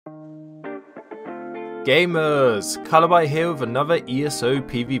Gamers! Colourby here with another ESO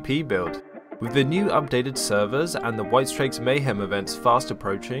PvP build. With the new updated servers and the White Strikes Mayhem events fast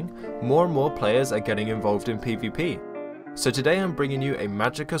approaching, more and more players are getting involved in PvP. So today I'm bringing you a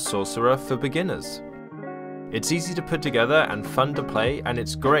Magicka Sorcerer for beginners. It's easy to put together and fun to play, and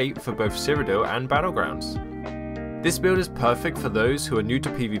it's great for both Cyrodiil and Battlegrounds. This build is perfect for those who are new to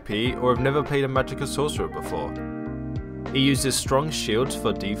PvP or have never played a Magicka Sorcerer before. It uses strong shields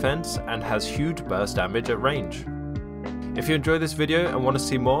for defense and has huge burst damage at range. If you enjoyed this video and want to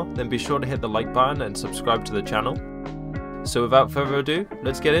see more, then be sure to hit the like button and subscribe to the channel. So without further ado,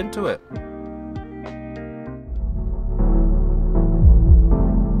 let's get into it.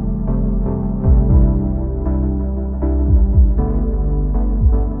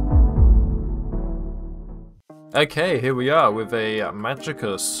 Okay, here we are with a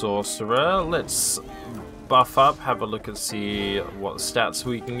Magicka Sorcerer. Let's buff up, have a look and see what stats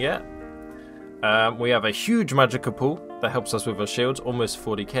we can get. We have a huge Magicka pool that helps us with our shields, almost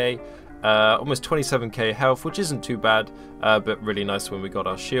 40k, almost 27k health, which isn't too bad, but really nice when we got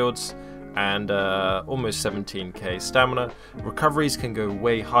our shields, and almost 17k stamina. Recoveries can go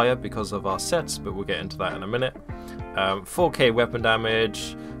way higher because of our sets, but we'll get into that in a minute. 4k weapon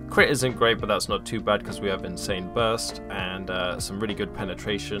damage. Crit isn't great, but that's not too bad because we have insane burst, and some really good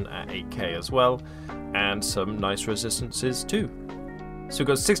penetration at 8k as well, and some nice resistances too. So we've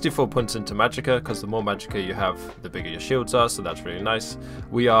got 64 points into Magicka, because the more Magicka you have, the bigger your shields are, so that's really nice.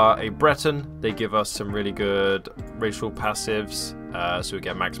 We are a Breton. They give us some really good racial passives, so we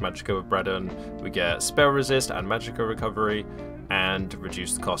get max Magicka with Breton, we get spell resist and Magicka recovery, and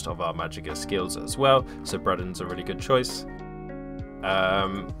reduce the cost of our Magicka skills as well, so Breton's a really good choice.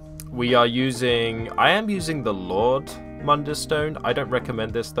 I am using the Lord Mundustone. I don't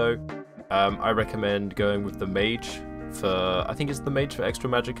recommend this though. I recommend going with the Mage for, I think it's the Mage for extra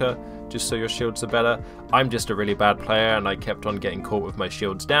Magicka, just so your shields are better. I'm just a really bad player and I kept on getting caught with my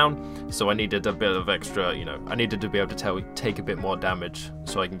shields down, so I needed a bit of extra, I needed to be able to take a bit more damage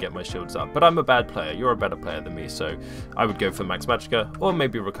so I can get my shields up. But I'm a bad player, you're a better player than me, so I would go for max Magicka, or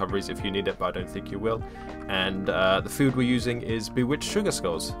maybe recoveries if you need it, but I don't think you will. And the food we're using is Bewitched Sugar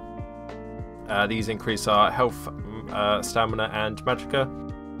Skulls. These increase our health, stamina and Magicka,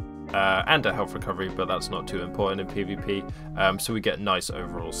 and a health recovery, but that's not too important in PvP, so we get nice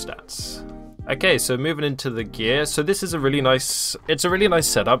overall stats. Okay, so moving into the gear, so this is a really nice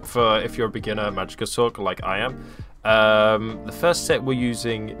setup for if you're a beginner Magicka Sorcerer like I am. The first set we're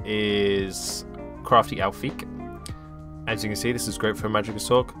using is Crafty Alfiq. As you can see, this is great for a Magicka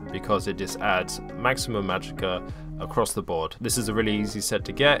Sorcerer because it just adds maximum Magicka across the board. This is a really easy set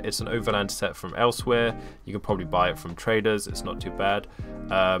to get. It's an overland set from elsewhere. You can probably buy it from traders. It's not too bad.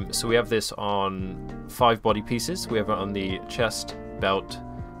 So we have this on 5 body pieces. We have it on the chest, belt,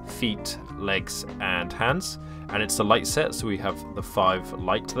 feet, legs, and hands. And it's a light set, so we have the 5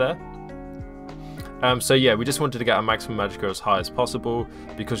 light there. So yeah, we just wanted to get our maximum Magicka as high as possible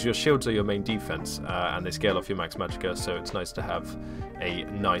because your shields are your main defense, and they scale off your max Magicka, so it's nice to have a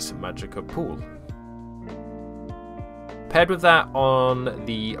nice Magicka pool. Paired with that, on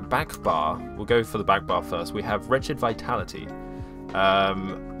the back bar, we'll go for the back bar first, we have Wretched Vitality.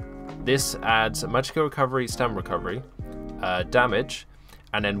 This adds Magicka recovery, stamina recovery, damage,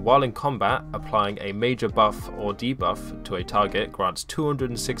 and then while in combat, applying a major buff or debuff to a target grants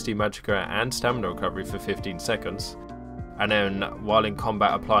 260 Magicka and stamina recovery for 15 seconds. And then while in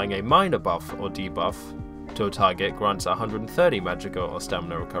combat, applying a minor buff or debuff to a target grants 130 Magicka or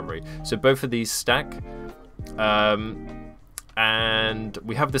stamina recovery. So both of these stack. And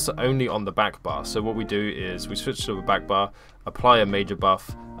we have this only on the back bar, so what we do is we switch to the back bar, apply a major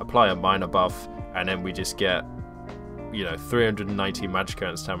buff, apply a minor buff, and then we just get 390 Magicka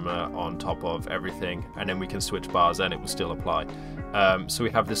and stamina on top of everything, and then we can switch bars and it will still apply. So we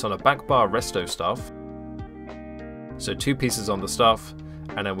have this on a back bar resto staff, so 2 pieces on the staff,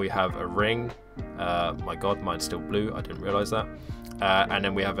 and then we have a ring. My god, mine's still blue, I didn't realize that. And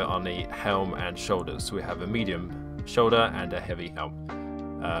then we have it on the helm and shoulders, so we have a medium shoulder and a heavy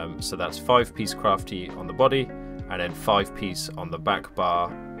helm. So that's 5-piece crafty on the body, and then 5-piece on the back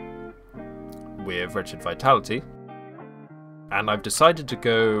bar with Wretched Vitality. And I've decided to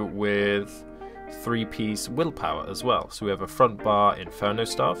go with 3-piece willpower as well. So we have a front bar Inferno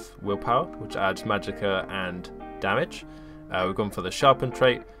Staff willpower, which adds Magicka and damage. We've gone for the sharpen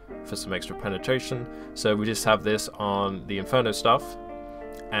trait for some extra penetration. So we just have this on the Inferno Staff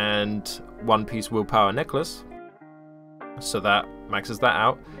and 1-piece willpower necklace. So that maxes that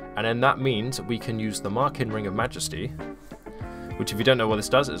out, and then that means we can use the Mark-in Ring of Majesty, which, if you don't know what this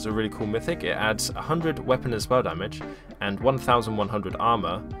does, is a really cool mythic. It adds 100 weapon and spell damage and 1100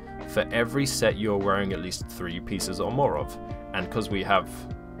 armor for every set you're wearing at least 3 pieces or more of. And because we have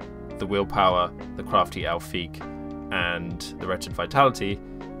the willpower, the crafty Alfiq, and the wretched vitality,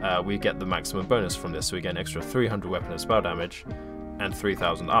 we get the maximum bonus from this. So we get an extra 300 weapon and spell damage and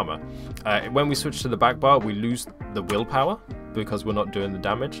 3000 armor. When we switch to the back bar, we lose the willpower because we're not doing the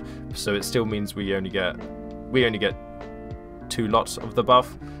damage. So it still means we only get 2 lots of the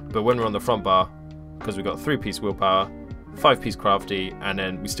buff. But when we're on the front bar, because we've got 3-piece willpower, 5-piece crafty, and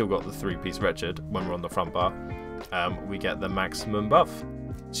then we still got the 3-piece wretched when we're on the front bar, we get the maximum buff.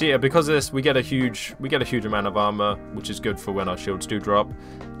 So yeah, because of this, we get a huge amount of armor, which is good for when our shields do drop,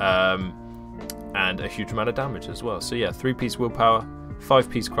 and a huge amount of damage as well. So yeah, 3-piece willpower,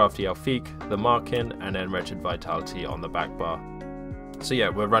 5-piece crafty Alfiq, the marking, and then wretched vitality on the back bar. So yeah,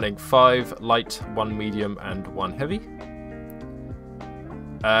 we're running 5 light, 1 medium, and 1 heavy.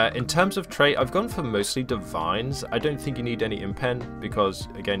 In terms of trait, I've gone for mostly divines. I don't think you need any impen because,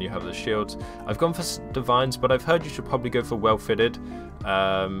 again, you have the shields. I've gone for divines, but I've heard you should probably go for well-fitted.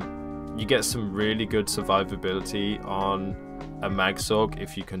 You get some really good survivability on a Magsorg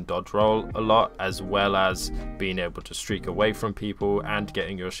if you can dodge roll a lot, as well as being able to streak away from people and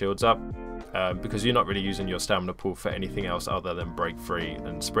getting your shields up, because you're not really using your stamina pool for anything else other than break free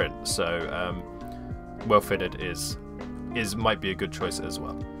and sprint. So well-fitted might be a good choice as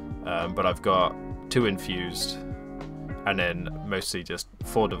well. But I've got 2 infused, and then mostly just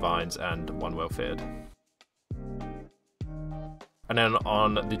 4 divines and 1 well-fitted. And then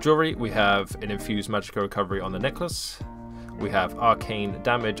on the jewelry, we have an infused Magicka recovery on the necklace. We have arcane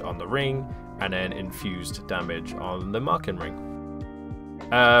damage on the ring, and then infused damage on the marking ring.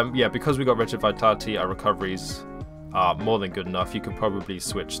 Yeah, because we got wretched vitality, our recoveries are more than good enough. You could probably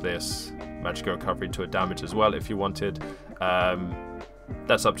switch this Magicka recovery to a damage as well if you wanted.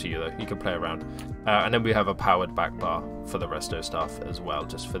 That's up to you though, you can play around. And then we have a powered back bar for the resto stuff as well,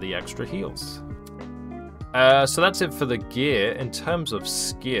 just for the extra heals. So that's it for the gear. In terms of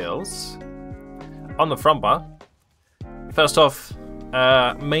skills, on the front bar, first off,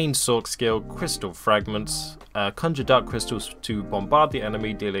 main Sorc skill, Crystal Fragments. Conjure dark crystals to bombard the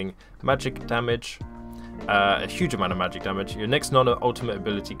enemy, dealing magic damage. A huge amount of magic damage. Your next non-ultimate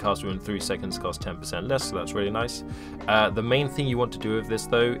ability cast within 3 seconds costs 10% less, so that's really nice. The main thing you want to do with this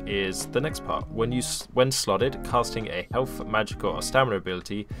though is the next part. When slotted, casting a health, magicka, or stamina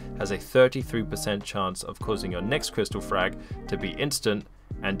ability has a 33% chance of causing your next crystal frag to be instant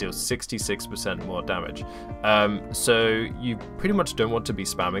and deals 66% more damage. So you pretty much don't want to be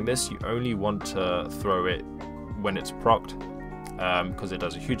spamming this. You only want to throw it when it's procced, because it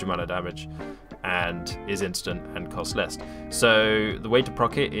does a huge amount of damage and is instant and costs less. So the way to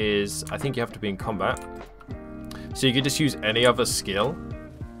proc it is, I think you have to be in combat. So you can just use any other skill,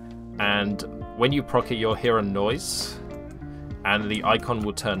 and when you proc it, you'll hear a noise, and the icon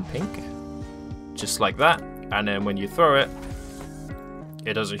will turn pink, just like that. And then when you throw it,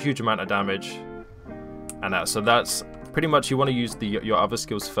 it does a huge amount of damage, and that. So that's pretty much, you want to use your other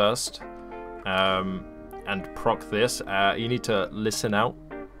skills first, and proc this. You need to listen out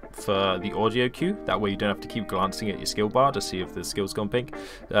for the audio cue, that way you don't have to keep glancing at your skill bar to see if the skill's gone pink.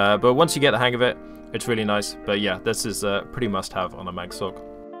 But once you get the hang of it, it's really nice. But yeah, this is a pretty must-have on a Magsorg.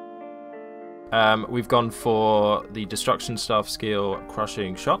 We've gone for the destruction staff skill,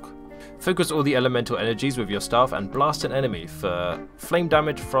 Crushing Shock. Focus all the elemental energies with your staff and blast an enemy for flame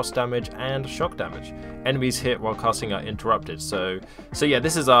damage, frost damage, and shock damage. Enemies hit while casting are interrupted. So yeah,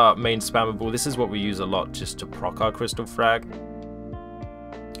 this is our main spammable. This is what we use a lot just to proc our crystal frag.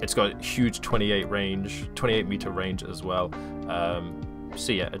 It's got a huge 28 meter range as well.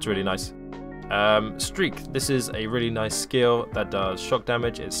 So yeah, it's really nice. Streak, this is a really nice skill that does shock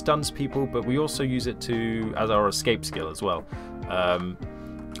damage. It stuns people, but we also use it as our escape skill as well.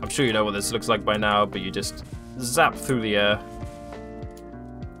 I'm sure you know what this looks like by now, but you just zap through the air.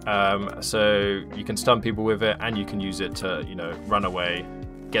 So you can stun people with it, and you can use it to, run away,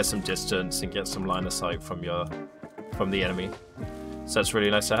 get some distance, and get some line of sight from the enemy. So that's really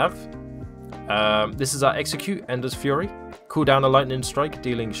nice to have. This is our Execute, Ender's Fury. Cool down a lightning strike,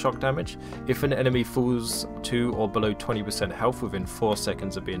 dealing shock damage. If an enemy falls to or below 20% health within 4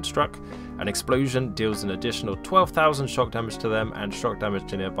 seconds of being struck, an explosion deals an additional 12,000 shock damage to them and shock damage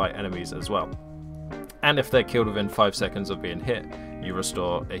to nearby enemies as well. And if they're killed within 5 seconds of being hit, you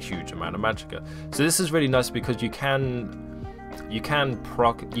restore a huge amount of magicka. So this is really nice because you can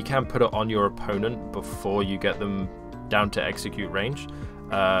put it on your opponent before you get them down to execute range.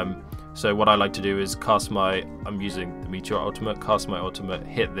 So what I like to do is I'm using the Meteor ultimate, cast my ultimate,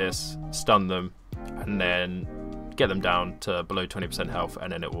 hit this, stun them, and then get them down to below 20% health,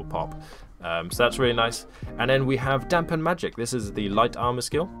 and then it will pop. So that's really nice. And then we have Dampen Magic. This is the light armor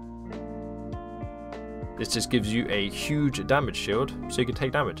skill. this just gives you a huge damage shield, so you can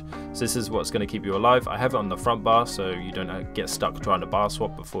take damage. So this is what's going to keep you alive. I have it on the front bar, so you don't get stuck trying to bar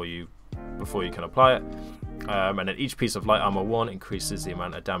swap before you can apply it. And then each piece of light armor worn increases the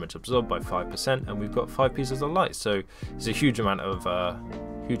amount of damage absorbed by 5%, and we've got 5 pieces of light, so it's a huge amount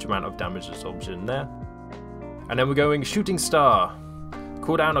of damage absorption there. And then we're going Shooting Star.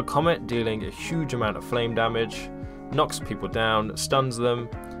 Call down a comet, dealing a huge amount of flame damage, knocks people down, stuns them,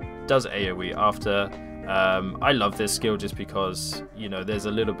 does AoE after. I love this skill just because, you know, there's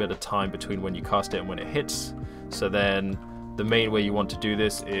a little bit of time between when you cast it and when it hits. So then the main way you want to do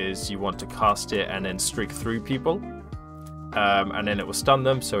this is you want to cast it and then streak through people, and then it will stun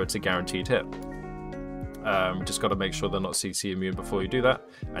them, so it's a guaranteed hit. Just got to make sure they're not CC immune before you do that,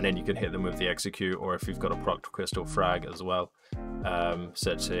 and then you can hit them with the execute, or if you've got a procced crystal frag as well.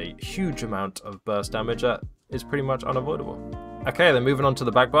 So it's a huge amount of burst damage that is pretty much unavoidable. Okay, then moving on to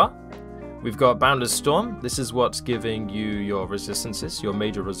the back bar, we've got Boundless Storm. This is what's giving you your resistances, your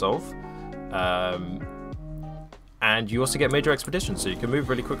major resolve. And you also get major expedition, so you can move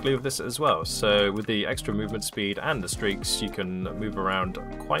really quickly with this as well. So with the extra movement speed and the streaks, you can move around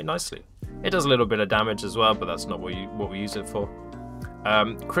quite nicely. It does a little bit of damage as well, but that's not what we use it for.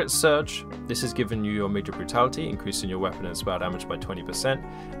 Crit Surge, this is giving you your major brutality, increasing your weapon and spell damage by 20%,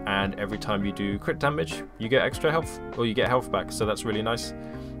 and every time you do crit damage, you get extra health, or you get health back, so that's really nice.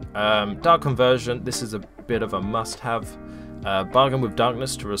 Dark Conversion, this is a bit of a must-have. Bargain with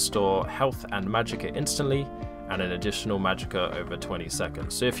Darkness to restore health and Magicka instantly, and an additional Magicka over 20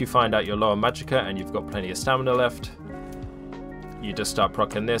 seconds. So if you find out you're low on Magicka and you've got plenty of stamina left, you just start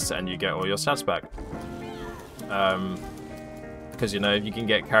proccing this and you get all your stats back. Because, you know, you can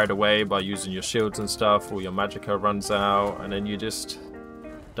get carried away by using your shields and stuff, or your Magicka runs out, and then you just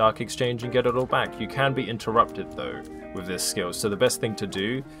Dark Exchange and get it all back. You can be interrupted though with this skill, so the best thing to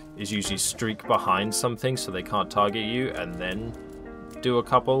do is usually streak behind something so they can't target you, and then do a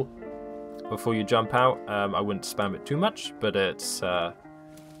couple before you jump out. I wouldn't spam it too much, but it's a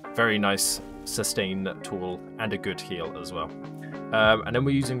very nice sustain tool and a good heal as well. And then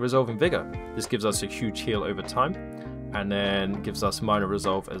we're using Resolving Vigor. This gives us a huge heal over time, and then gives us minor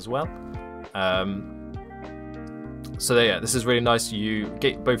resolve as well. So yeah, this is really nice. You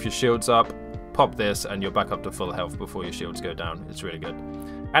get both your shields up, pop this, and you're back up to full health before your shields go down. It's really good.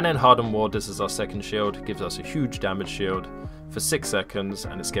 And then Hardened Ward, this is our second shield, gives us a huge damage shield for 6 seconds,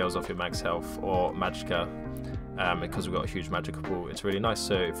 and it scales off your max health or Magicka. Because we've got a huge Magicka pool, it's really nice.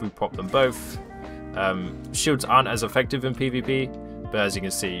 So if we pop them both, shields aren't as effective in PvP, but as you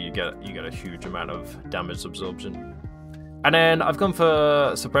can see, you get a huge amount of damage absorption. And then I've gone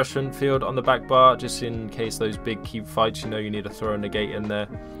for Suppression Field on the back bar, just in case those big keep fights, you know, you need to throw a negate in there.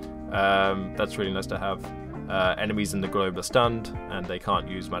 That's really nice to have. Enemies in the globe are stunned, and they can't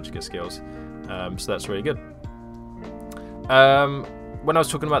use Magicka skills, so that's really good. When I was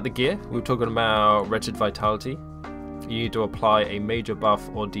talking about the gear, we were talking about Wretched Vitality. You need to apply a major buff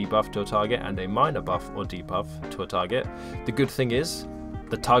or debuff to a target and a minor buff or debuff to a target. The good thing is,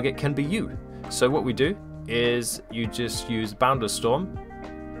 the target can be you. So what we do is you just use Boundless Storm,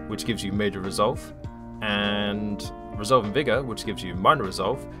 which gives you major resolve, and Resolving Vigor, which gives you minor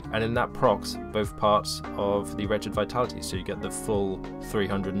resolve, and then that procs both parts of the Wretched Vitality, so you get the full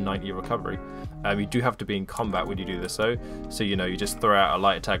 390 recovery. You do have to be in combat when you do this though, so you know, you just throw out a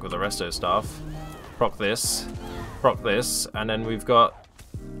light attack with a Resto Staff, proc this, and then we've got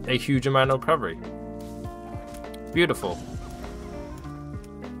a huge amount of recovery. Beautiful.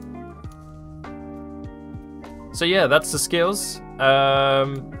 So yeah, that's the skills.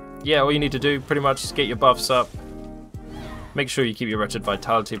 Yeah, all you need to do pretty much is get your buffs up. Make sure you keep your Wretched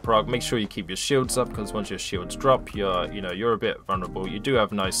Vitality proc. Make sure you keep your shields up, because once your shields drop, you're a bit vulnerable. You do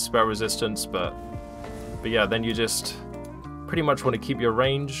have nice spell resistance, but yeah, then you just pretty much want to keep your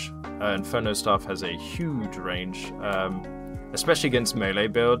range. Inferno Staff has a huge range, especially against melee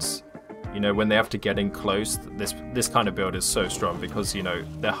builds. You know, when they have to get in close, this kind of build is so strong, because, you know,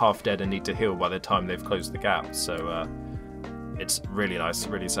 they're half dead and need to heal by the time they've closed the gap. So it's really nice,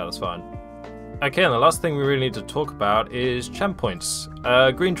 really satisfying. Okay, and the last thing we really need to talk about is champ points.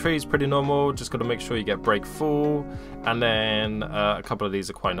 Green tree is pretty normal, just got to make sure you get break full, and then a couple of these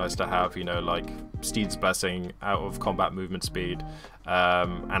are quite nice to have, you know, like Steed's Blessing, out of combat movement speed,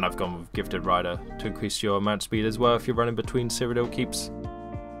 and I've gone with Gifted Rider to increase your mount speed as well if you're running between Cyrodiil keeps.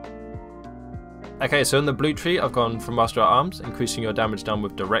 Okay, so in the blue tree, I've gone for Master at Arms, increasing your damage done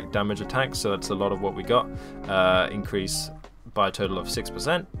with direct damage attacks, so that's a lot of what we got, increase by a total of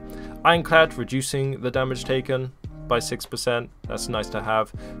 6%. Ironclad, reducing the damage taken by 6%, that's nice to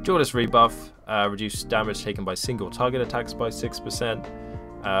have. Duelist Rebuff, reduce damage taken by single target attacks by 6%.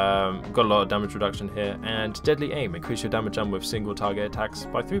 Got a lot of damage reduction here, and Deadly Aim, increase your damage done with single target attacks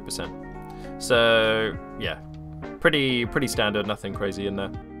by 3%. So yeah, pretty standard, nothing crazy in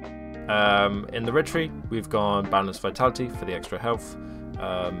there. In the Retreat, we've gone Balanced Vitality for the extra health,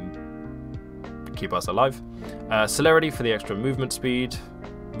 keep us alive. Celerity for the extra movement speed.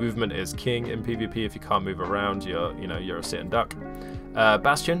 Movement is king in PvP. If you can't move around, you're a sitting duck.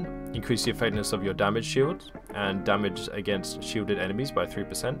 Bastion, increase the effectiveness of your damage shield and damage against shielded enemies by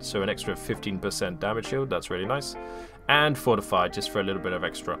 3%, so an extra 15% damage shield. That's really nice. And Fortify, just for a little bit of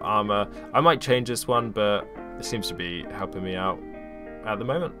extra armor. I might change this one, but it seems to be helping me out at the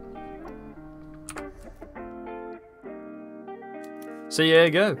moment. So yeah,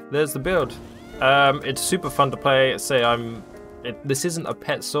 you go. There's the build. It's super fun to play. This isn't a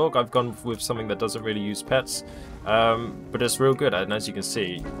pet Sorc. I've gone with something that doesn't really use pets, but it's real good. And as you can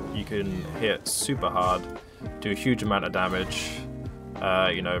see, you can hit super hard, do a huge amount of damage.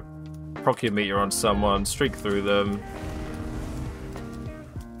 You know, proc your meter on someone, streak through them,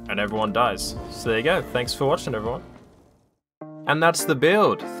 and everyone dies. So there you go. Thanks for watching, everyone. And that's the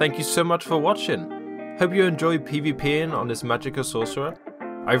build. Thank you so much for watching. Hope you enjoyed PvPing on this Magicka Sorcerer.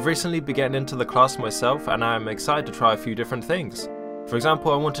 I've recently been getting into the class myself, and I am excited to try a few different things. For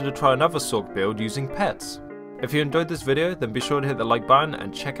example, I wanted to try another Sorc build using pets. If you enjoyed this video, then be sure to hit the like button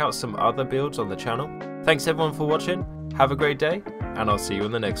and check out some other builds on the channel. Thanks everyone for watching, have a great day, and I'll see you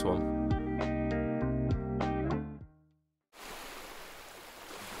in the next one.